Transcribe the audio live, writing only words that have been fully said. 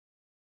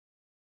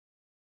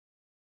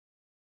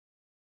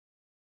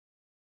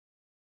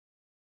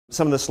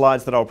Some of the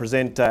slides that I'll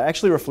present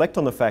actually reflect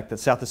on the fact that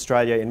South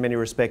Australia in many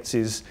respects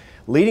is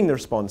leading the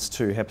response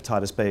to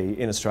hepatitis B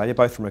in Australia,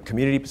 both from a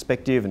community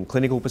perspective and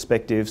clinical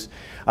perspectives,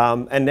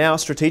 and now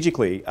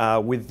strategically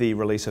with the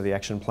release of the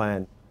action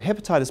plan.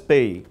 Hepatitis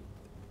B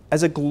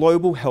as a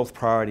global health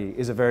priority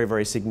is a very,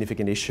 very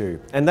significant issue,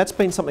 and that's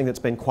been something that's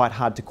been quite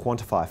hard to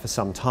quantify for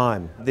some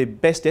time. The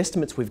best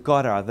estimates we've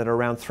got are that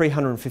around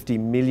 350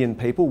 million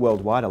people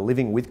worldwide are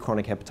living with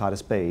chronic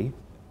hepatitis B.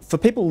 For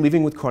people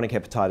living with chronic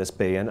hepatitis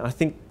B, and I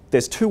think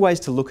there's two ways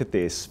to look at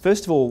this.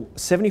 First of all,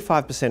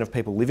 75% of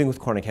people living with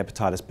chronic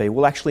hepatitis B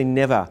will actually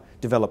never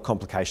develop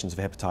complications of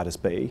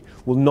hepatitis B,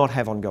 will not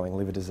have ongoing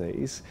liver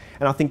disease.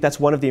 And I think that's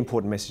one of the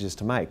important messages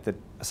to make, that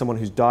someone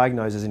who's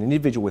diagnosed as an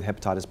individual with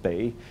hepatitis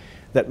B,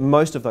 that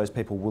most of those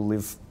people will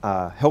live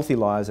healthy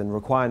lives and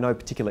require no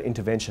particular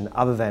intervention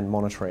other than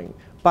monitoring.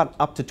 But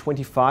up to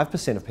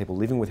 25% of people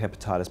living with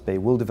hepatitis B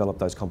will develop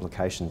those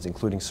complications,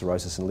 including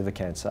cirrhosis and liver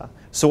cancer.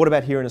 So what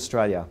about here in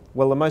Australia?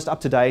 Well, the most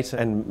up-to-date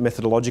and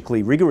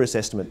methodologically rigorous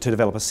estimate to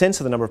develop a sense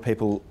of the number of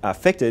people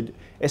affected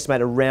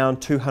estimate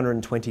around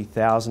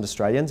 220,000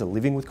 Australians are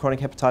living with chronic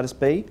hepatitis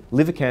B.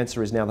 Liver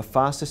cancer is now the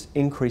fastest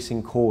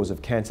increasing cause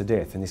of cancer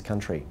death in this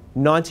country.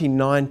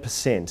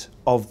 99%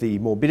 of the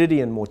morbidity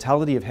and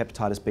mortality of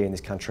hepatitis B in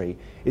this country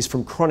is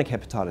from chronic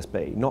hepatitis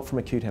B, not from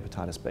acute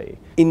hepatitis B.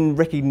 In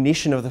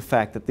recognition of the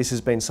fact that this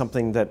has been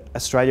something that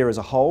Australia as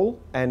a whole,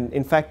 and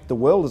in fact the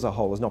world as a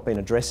whole, has not been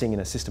addressing in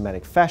a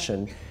systematic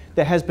fashion,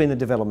 there has been the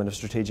development of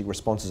strategic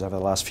responses over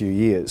the last few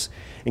years,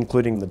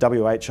 including the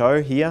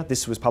WHO here.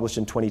 This was published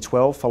in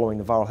 2012 following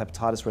the viral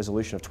hepatitis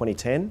resolution of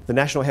 2010. The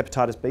National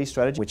Hepatitis B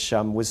Strategy, which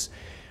was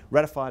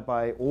ratified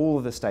by all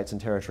of the states and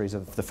territories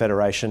of the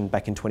Federation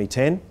back in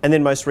 2010. And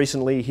then most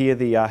recently here,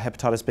 the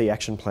Hepatitis B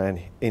Action Plan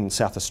in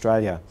South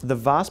Australia. The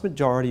vast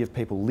majority of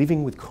people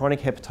living with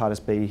chronic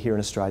hepatitis B here in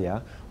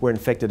Australia were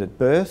infected at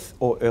birth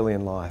or early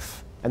in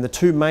life. And the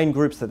two main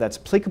groups that that's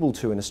applicable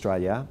to in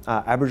Australia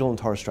are Aboriginal and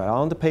Torres Strait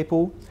Islander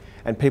people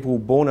and people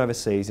born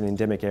overseas in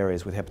endemic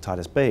areas with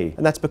hepatitis B.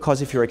 And that's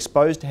because if you're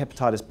exposed to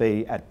hepatitis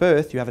B at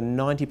birth, you have a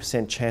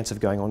 90% chance of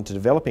going on to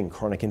developing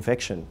chronic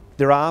infection.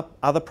 There are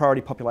other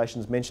priority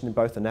populations mentioned in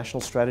both the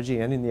national strategy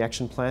and in the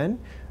action plan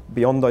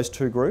beyond those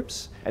two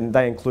groups, and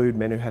they include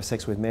men who have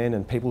sex with men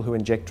and people who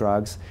inject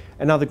drugs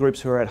and other groups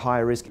who are at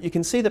higher risk. You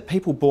can see that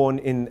people born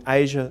in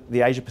Asia,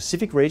 the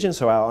Asia-Pacific region,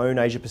 so our own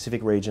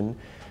Asia-Pacific region,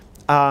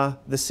 are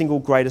the single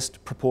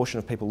greatest proportion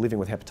of people living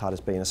with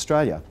hepatitis B in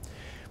Australia.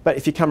 But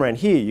if you come around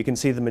here, you can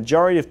see the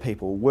majority of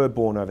people were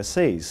born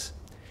overseas.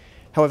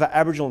 However,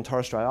 Aboriginal and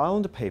Torres Strait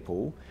Islander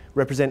people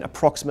represent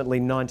approximately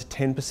 9 to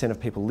 10% of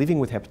people living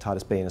with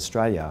hepatitis B in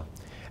Australia.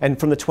 And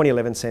from the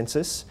 2011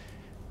 census,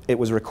 it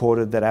was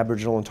recorded that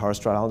Aboriginal and Torres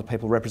Strait Islander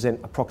people represent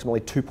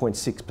approximately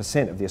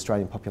 2.6% of the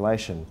Australian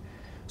population.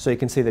 So you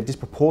can see they're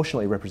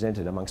disproportionately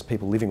represented amongst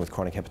people living with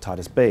chronic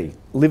hepatitis B.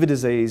 Liver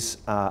disease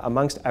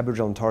amongst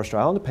Aboriginal and Torres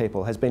Strait Islander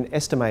people has been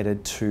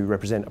estimated to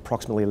represent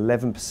approximately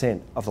 11%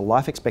 of the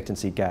life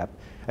expectancy gap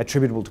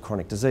attributable to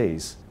chronic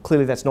disease.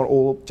 Clearly that's not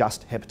all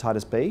just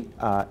hepatitis B.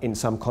 In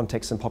some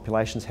contexts and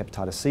populations,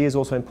 hepatitis C is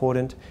also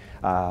important,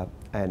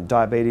 and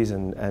diabetes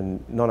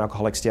and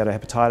non-alcoholic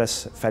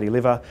steatohepatitis, fatty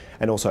liver,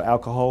 and also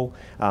alcohol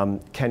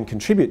can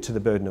contribute to the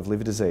burden of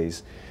liver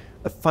disease.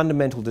 A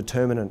fundamental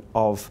determinant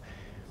of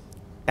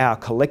our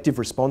collective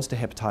response to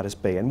hepatitis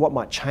B, and what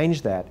might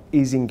change that,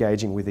 is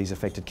engaging with these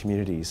affected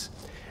communities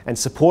and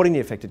supporting the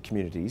affected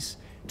communities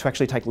to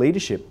actually take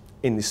leadership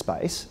in this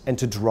space and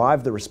to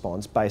drive the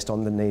response based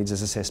on the needs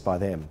as assessed by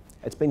them.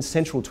 It's been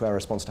central to our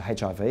response to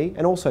HIV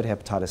and also to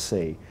hepatitis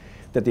C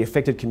that the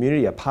affected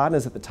community are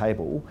partners at the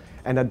table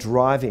and are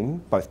driving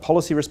both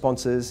policy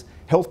responses,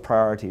 health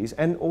priorities,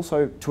 and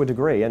also to a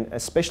degree, and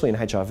especially in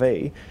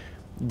HIV,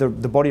 the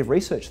body of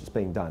research that's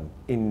being done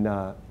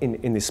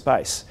in this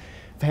space.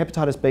 For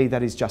hepatitis B,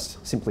 that is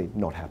just simply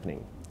not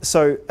happening.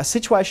 So a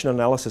situation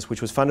analysis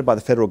which was funded by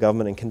the federal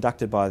government and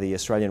conducted by the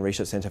Australian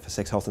Research Centre for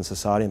Sex, Health and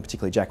Society, and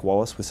particularly Jack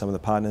Wallace with some of the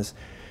partners,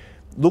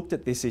 looked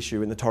at this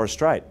issue in the Torres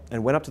Strait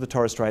and went up to the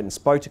Torres Strait and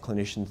spoke to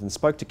clinicians and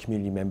spoke to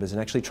community members and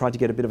actually tried to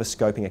get a bit of a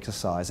scoping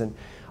exercise. And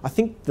I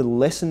think the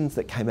lessons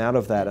that came out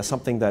of that are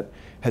something that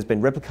has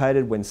been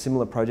replicated when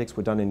similar projects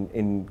were done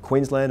in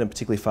Queensland, and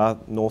particularly far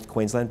north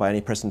Queensland by Annie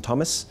Preston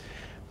Thomas.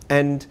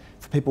 And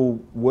for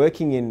people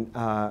working in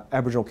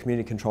Aboriginal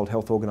community controlled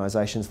health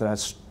organisations that are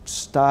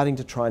starting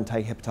to try and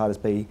take hepatitis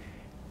B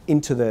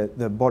into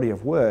the body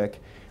of work,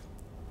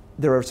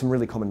 there are some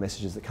really common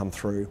messages that come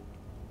through.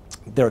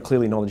 There are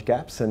clearly knowledge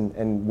gaps,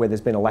 and where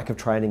there's been a lack of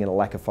training and a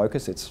lack of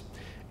focus, it's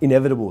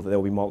inevitable that there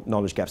will be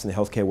knowledge gaps in the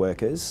healthcare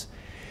workers.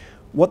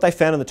 What they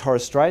found in the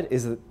Torres Strait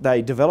is that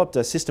they developed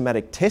a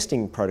systematic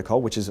testing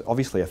protocol, which is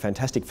obviously a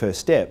fantastic first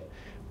step,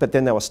 but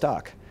then they were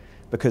stuck,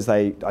 because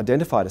they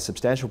identified a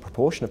substantial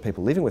proportion of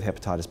people living with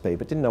hepatitis B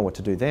but didn't know what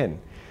to do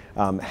then.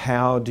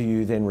 How do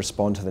you then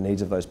respond to the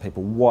needs of those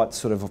people? What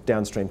sort of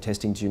downstream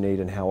testing do you need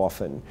and how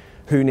often?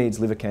 Who needs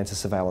liver cancer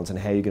surveillance and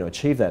how are you going to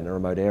achieve that in a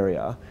remote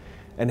area?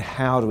 And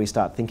how do we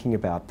start thinking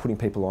about putting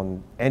people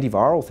on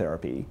antiviral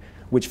therapy,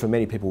 which for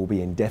many people will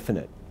be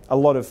indefinite? A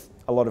lot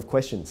of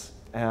questions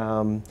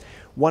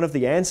One of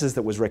the answers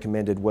that was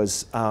recommended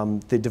was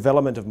the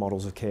development of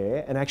models of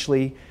care, and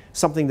actually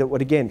something that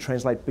would again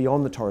translate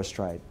beyond the Torres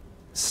Strait.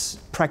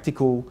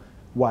 Practical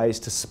ways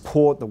to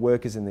support the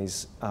workers in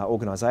these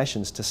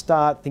organisations to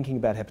start thinking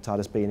about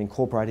hepatitis B and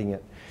incorporating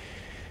it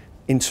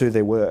into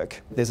their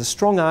work. There's a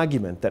strong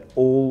argument that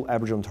all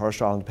Aboriginal and Torres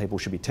Strait Islander people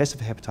should be tested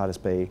for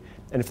hepatitis B,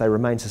 and if they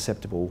remain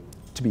susceptible,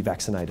 to be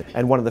vaccinated.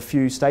 And one of the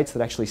few states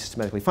that actually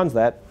systematically funds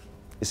that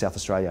is South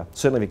Australia.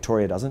 Certainly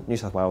Victoria doesn't, New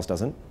South Wales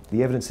doesn't.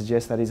 The evidence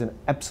suggests that is an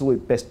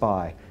absolute best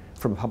buy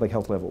from a public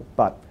health level,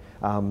 but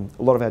a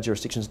lot of our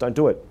jurisdictions don't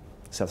do it.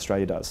 South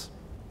Australia does.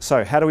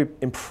 So how do we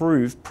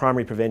improve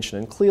primary prevention?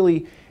 And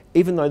clearly,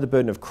 even though the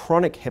burden of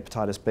chronic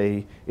hepatitis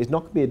B is not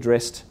going to be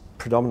addressed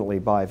predominantly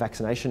by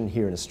vaccination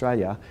here in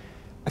Australia,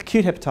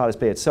 acute hepatitis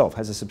B itself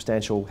has a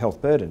substantial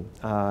health burden.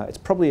 It's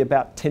probably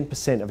about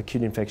 10% of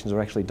acute infections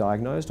are actually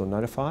diagnosed or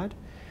notified.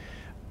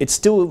 It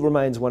still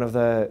remains one of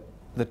the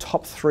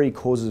top 3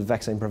 causes of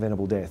vaccine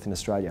preventable death in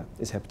Australia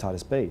is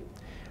hepatitis B.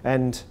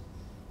 And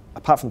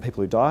apart from the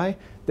people who die,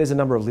 there's a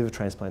number of liver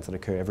transplants that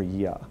occur every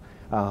year.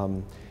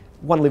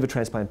 One liver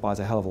transplant buys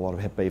a hell of a lot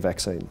of Hep B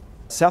vaccine.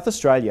 South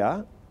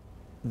Australia,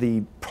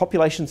 the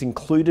populations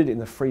included in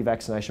the free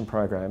vaccination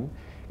program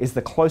is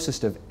the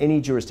closest of any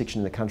jurisdiction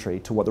in the country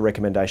to what the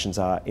recommendations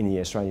are in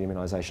the Australian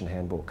Immunisation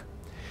Handbook.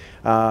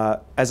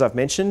 As I've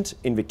mentioned,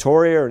 in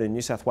Victoria and in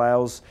New South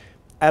Wales,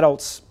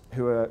 adults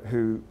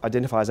who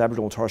identify as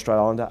Aboriginal or Torres Strait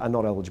Islander are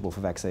not eligible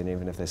for vaccine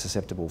even if they're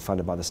susceptible,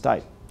 funded by the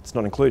state. It's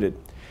not included.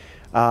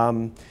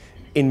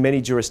 In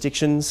many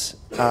jurisdictions,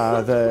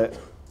 the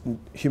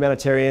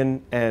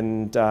humanitarian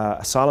and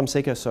asylum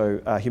seeker,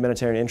 so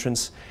humanitarian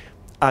entrants,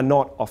 are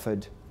not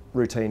offered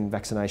routine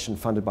vaccination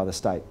funded by the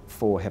state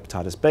for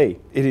hepatitis B.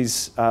 It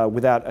is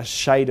without a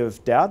shade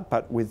of doubt,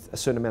 but with a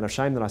certain amount of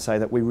shame that I say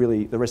that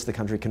the rest of the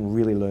country can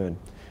really learn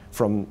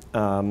from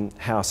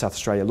how South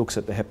Australia looks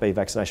at the Hep B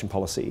vaccination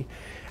policy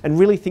and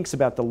really thinks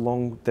about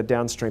the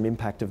downstream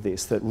impact of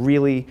this, that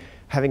really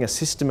having a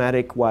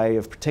systematic way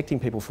of protecting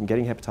people from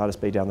getting hepatitis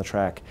B down the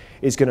track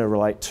is going to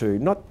relate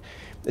to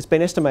it's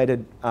been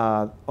estimated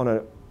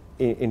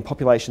in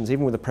populations,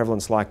 even with a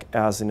prevalence like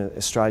ours in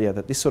Australia,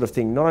 that this sort of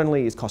thing not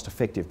only is cost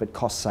effective, but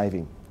cost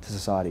saving to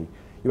society.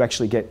 You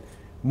actually get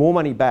more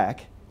money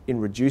back in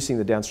reducing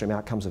the downstream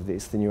outcomes of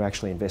this than you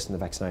actually invest in the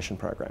vaccination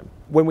program.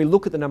 When we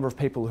look at the number of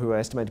people who are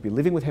estimated to be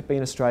living with Hep B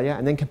in Australia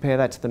and then compare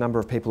that to the number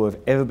of people who have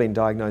ever been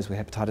diagnosed with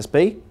hepatitis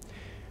B,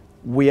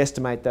 we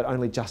estimate that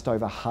only just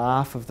over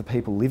half of the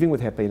people living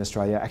with Hep B in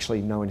Australia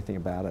actually know anything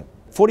about it.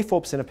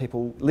 44% of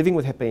people living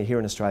with Hep B here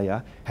in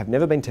Australia have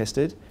never been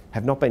tested,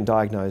 have not been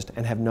diagnosed,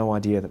 and have no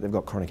idea that they've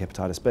got chronic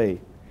hepatitis B.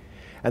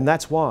 And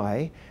that's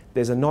why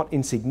there's a not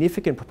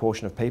insignificant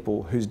proportion of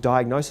people whose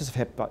diagnosis of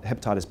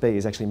hepatitis B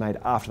is actually made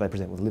after they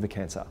present with liver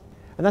cancer.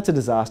 And that's a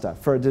disaster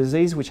for a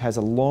disease which has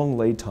a long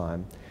lead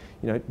time,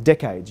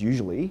 decades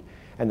usually,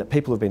 and that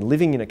people have been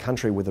living in a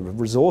country with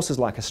resources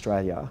like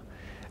Australia,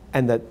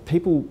 and that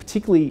people,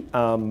 particularly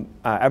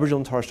Aboriginal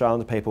and Torres Strait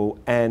Islander people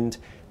and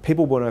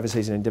people born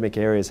overseas in endemic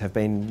areas, have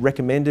been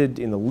recommended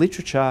in the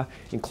literature,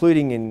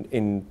 including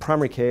in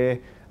primary care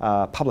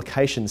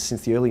publications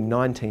since the early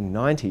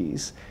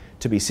 1990s,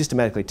 to be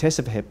systematically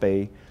tested for Hep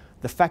B.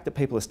 The fact that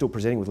people are still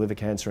presenting with liver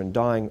cancer and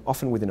dying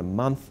often within a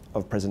month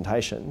of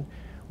presentation,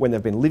 when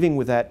they've been living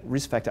with that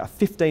risk factor, a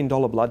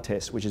 $15 blood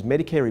test, which is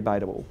Medicare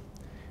rebatable,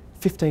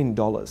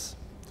 $15.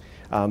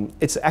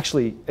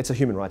 It's a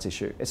human rights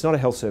issue. It's not a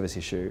health service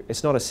issue.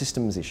 It's not a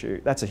systems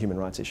issue. That's a human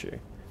rights issue.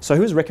 So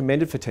who's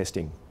recommended for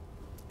testing?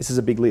 This is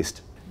a big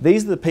list.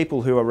 These are the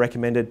people who are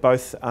recommended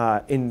both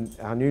in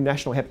our new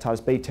national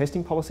hepatitis B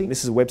testing policy.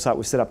 This is a website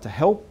we've set up to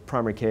help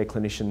primary care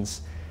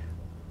clinicians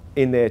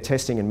in their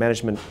testing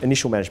and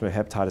initial management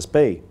of hepatitis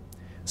B.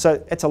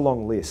 So it's a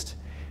long list.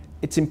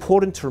 It's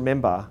important to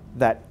remember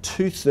that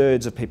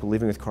 2/3 of people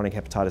living with chronic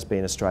hepatitis B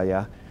in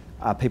Australia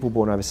are people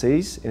born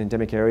overseas in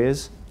endemic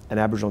areas and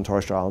Aboriginal and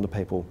Torres Strait Islander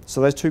people. So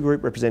those two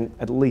groups represent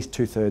at least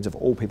 2/3 of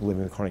all people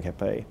living with chronic Hep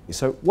B.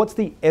 So what's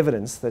the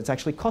evidence that it's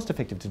actually cost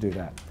effective to do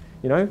that?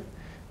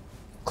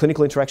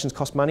 Clinical interactions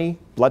cost money,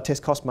 blood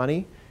tests cost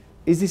money.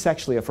 Is this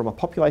actually, from a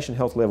population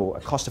health level, a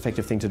cost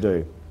effective thing to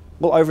do?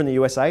 Well, over in the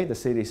USA, the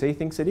CDC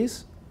thinks it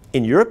is.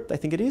 In Europe, they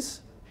think it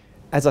is.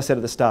 As I said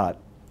at the start,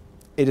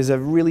 it is a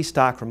really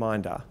stark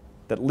reminder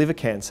that liver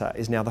cancer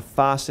is now the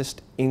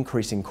fastest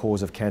increasing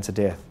cause of cancer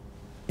death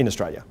in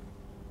Australia.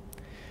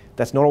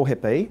 That's not all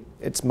Hep B,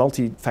 it's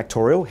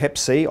multifactorial. Hep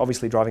C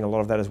obviously driving a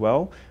lot of that as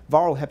well.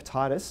 Viral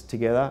hepatitis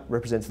together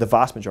represents the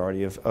vast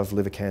majority of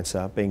liver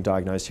cancer being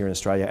diagnosed here in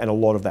Australia, and a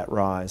lot of that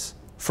rise.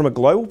 From a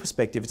global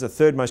perspective, it's the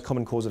 3rd most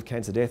common cause of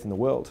cancer death in the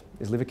world,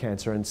 is liver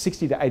cancer, and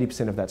 60 to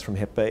 80% of that's from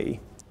Hep B.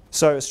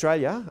 So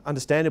Australia,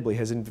 understandably,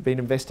 has been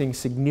investing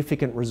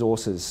significant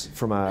resources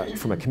from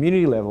a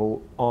community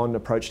level on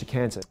approach to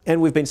cancer.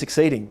 And we've been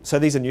succeeding. So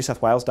these are New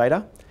South Wales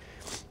data.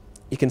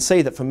 You can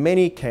see that for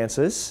many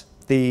cancers,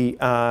 the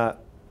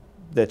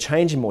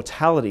change in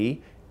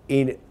mortality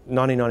in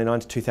 1999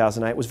 to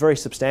 2008 was very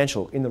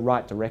substantial in the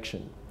right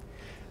direction.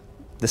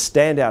 The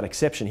standout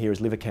exception here is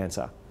liver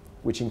cancer.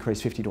 which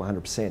increased 50 to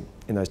 100%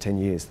 in those 10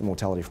 years, the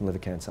mortality from liver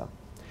cancer.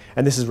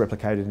 And this is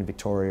replicated in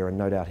Victoria and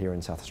no doubt here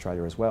in South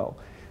Australia as well.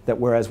 That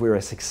whereas we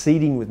were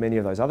succeeding with many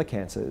of those other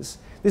cancers,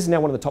 this is now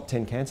one of the top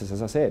 10 cancers,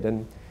 as I said,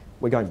 and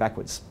we're going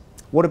backwards.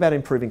 What about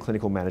improving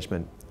clinical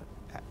management?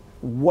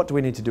 What do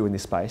we need to do in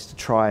this space to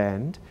try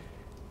and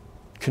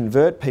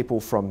convert people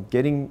from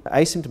getting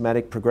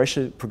asymptomatic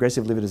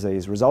progressive liver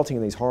disease resulting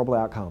in these horrible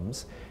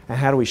outcomes, and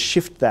how do we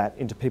shift that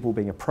into people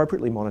being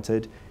appropriately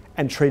monitored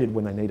and treated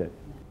when they need it?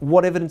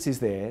 What evidence is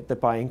there that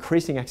by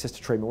increasing access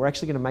to treatment, we're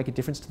actually going to make a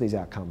difference to these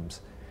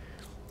outcomes?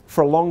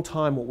 For a long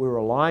time, what we were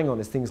relying on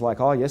is things like,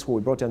 oh yes, well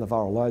we brought down the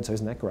viral load, so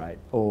isn't that great?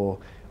 Or,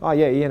 oh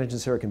yeah, e-antigen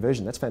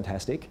seroconversion, that's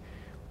fantastic.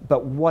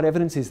 But what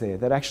evidence is there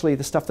that actually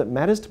the stuff that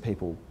matters to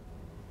people,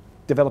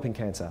 developing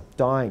cancer,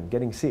 dying,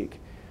 getting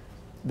sick,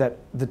 that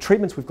the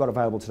treatments we've got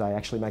available today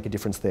actually make a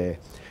difference there?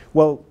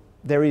 Well,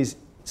 there is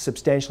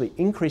substantially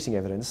increasing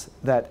evidence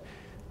that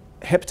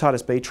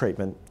hepatitis B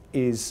treatment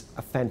is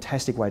a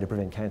fantastic way to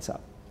prevent cancer.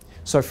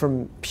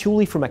 So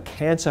purely from a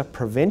cancer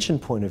prevention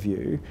point of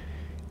view,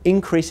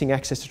 increasing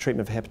access to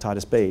treatment for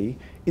hepatitis B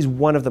is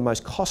one of the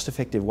most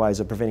cost-effective ways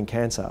of preventing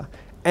cancer,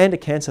 and a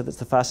cancer that's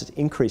the fastest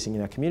increasing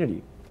in our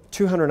community.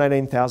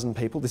 218,000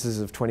 people, this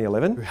is of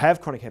 2011, who have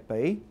chronic Hep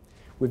B.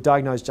 We've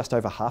diagnosed just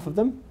over half of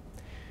them.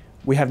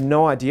 We have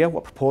no idea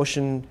what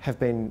proportion have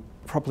been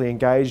properly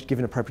engaged,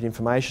 given appropriate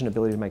information,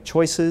 ability to make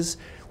choices.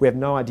 We have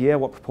no idea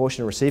what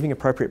proportion are receiving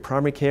appropriate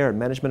primary care and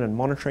management and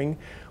monitoring.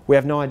 We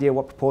have no idea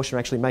what proportion are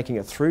actually making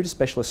it through to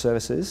specialist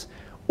services,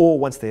 or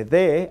once they're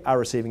there, are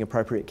receiving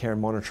appropriate care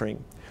and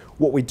monitoring.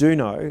 What we do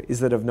know is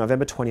that of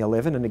November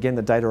 2011, and again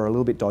the data are a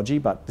little bit dodgy,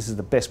 but this is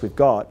the best we've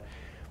got,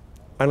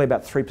 only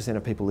about 3%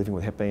 of people living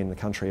with Hep B in the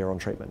country are on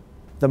treatment.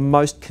 The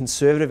most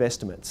conservative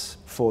estimates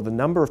for the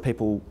number of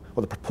people,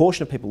 or the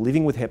proportion of people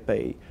living with Hep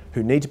B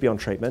who need to be on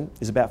treatment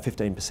is about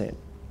 15%.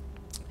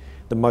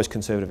 The most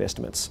conservative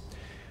estimates.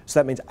 So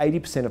that means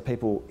 80% of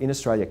people in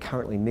Australia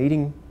currently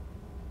needing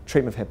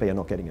treatment for Hep B are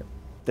not getting it.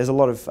 There's a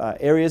lot of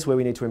areas where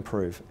we need to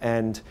improve,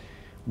 and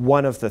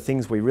one of the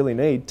things we really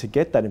need to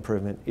get that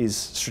improvement is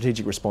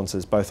strategic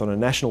responses, both on a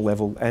national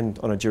level and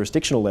on a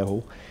jurisdictional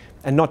level,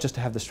 and not just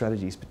to have the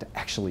strategies, but to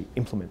actually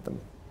implement them.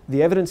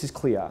 The evidence is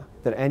clear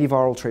that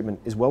antiviral treatment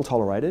is well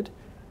tolerated.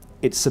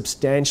 It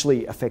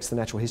substantially affects the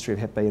natural history of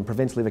Hep B and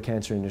prevents liver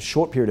cancer in a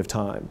short period of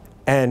time,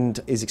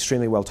 and is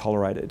extremely well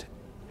tolerated.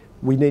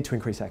 We need to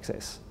increase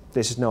access.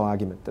 There's just no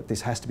argument that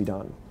this has to be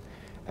done.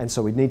 And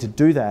so we need to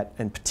do that,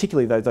 and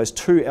particularly those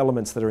two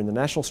elements that are in the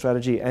national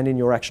strategy and in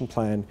your action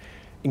plan,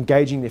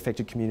 engaging the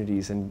affected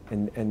communities and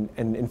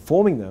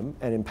informing them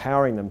and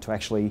empowering them to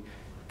actually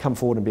come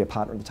forward and be a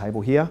partner at the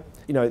table here.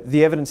 You know,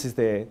 the evidence is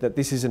there that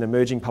this is an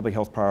emerging public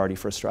health priority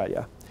for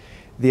Australia.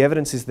 The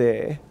evidence is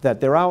there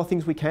that there are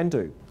things we can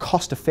do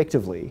cost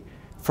effectively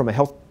from a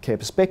healthcare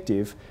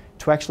perspective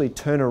to actually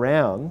turn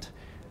around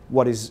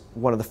what is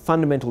one of the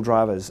fundamental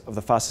drivers of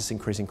the fastest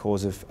increasing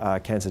cause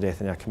of cancer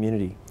death in our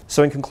community.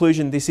 So in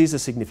conclusion, this is a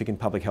significant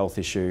public health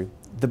issue.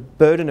 The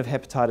burden of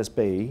hepatitis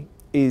B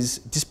is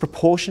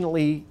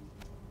disproportionately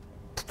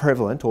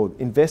prevalent or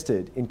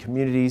invested in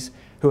communities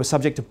who are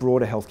subject to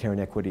broader healthcare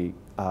inequity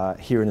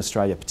here in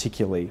Australia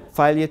particularly.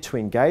 Failure to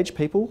engage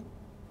people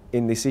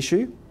in this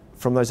issue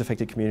from those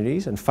affected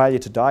communities and failure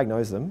to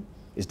diagnose them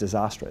is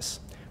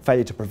disastrous.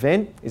 Failure to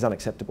prevent is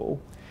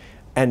unacceptable,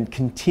 and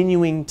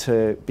continuing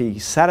to be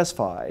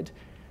satisfied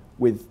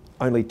with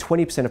only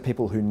 20% of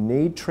people who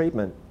need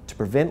treatment to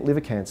prevent liver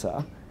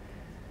cancer,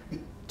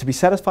 to be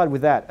satisfied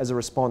with that as a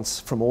response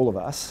from all of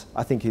us,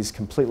 I think is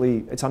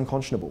it's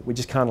unconscionable. We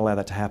just can't allow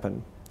that to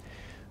happen.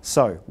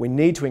 So we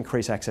need to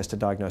increase access to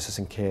diagnosis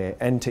and care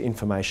and to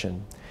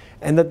information,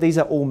 and that these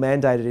are all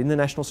mandated in the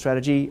national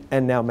strategy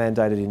and now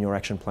mandated in your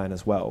action plan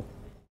as well.